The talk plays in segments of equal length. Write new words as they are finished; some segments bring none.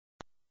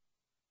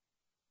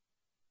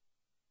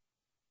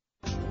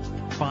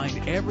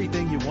Find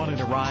everything you want in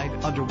a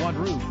ride under one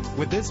roof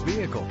with this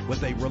vehicle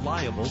with a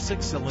reliable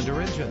 6-cylinder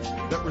engine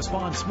that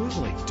responds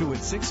smoothly to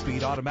its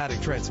 6-speed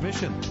automatic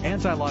transmission.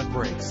 Anti-lock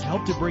brakes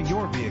help to bring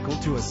your vehicle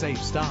to a safe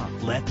stop.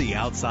 Let the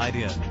outside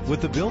in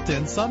with the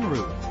built-in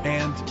sunroof.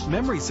 And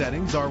memory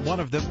settings are one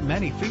of the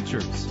many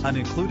features. An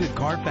included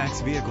Carfax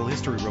vehicle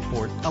history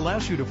report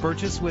allows you to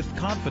purchase with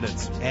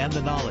confidence and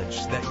the knowledge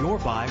that your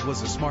buy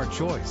was a smart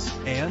choice.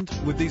 And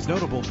with these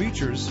notable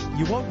features,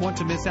 you won't want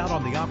to miss out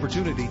on the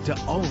opportunity to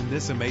own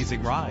this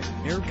amazing ride.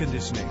 Air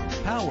conditioning,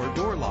 power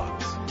door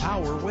locks,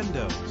 power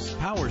windows,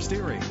 power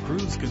steering,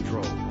 cruise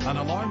control, an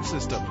alarm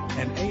system,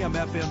 an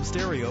AM/FM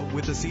stereo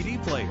with a CD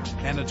player,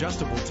 and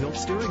adjustable tilt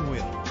steering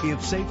wheel.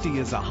 If safety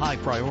is a high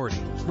priority,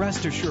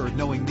 rest assured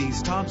knowing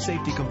these top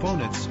safety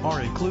components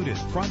are included: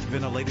 front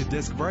ventilated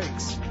disc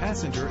brakes,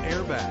 passenger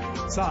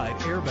airbag, side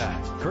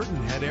airbag,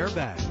 curtain head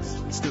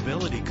airbags,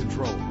 stability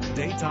control,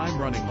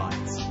 daytime running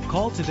lights.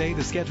 Call today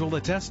to schedule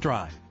a test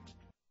drive.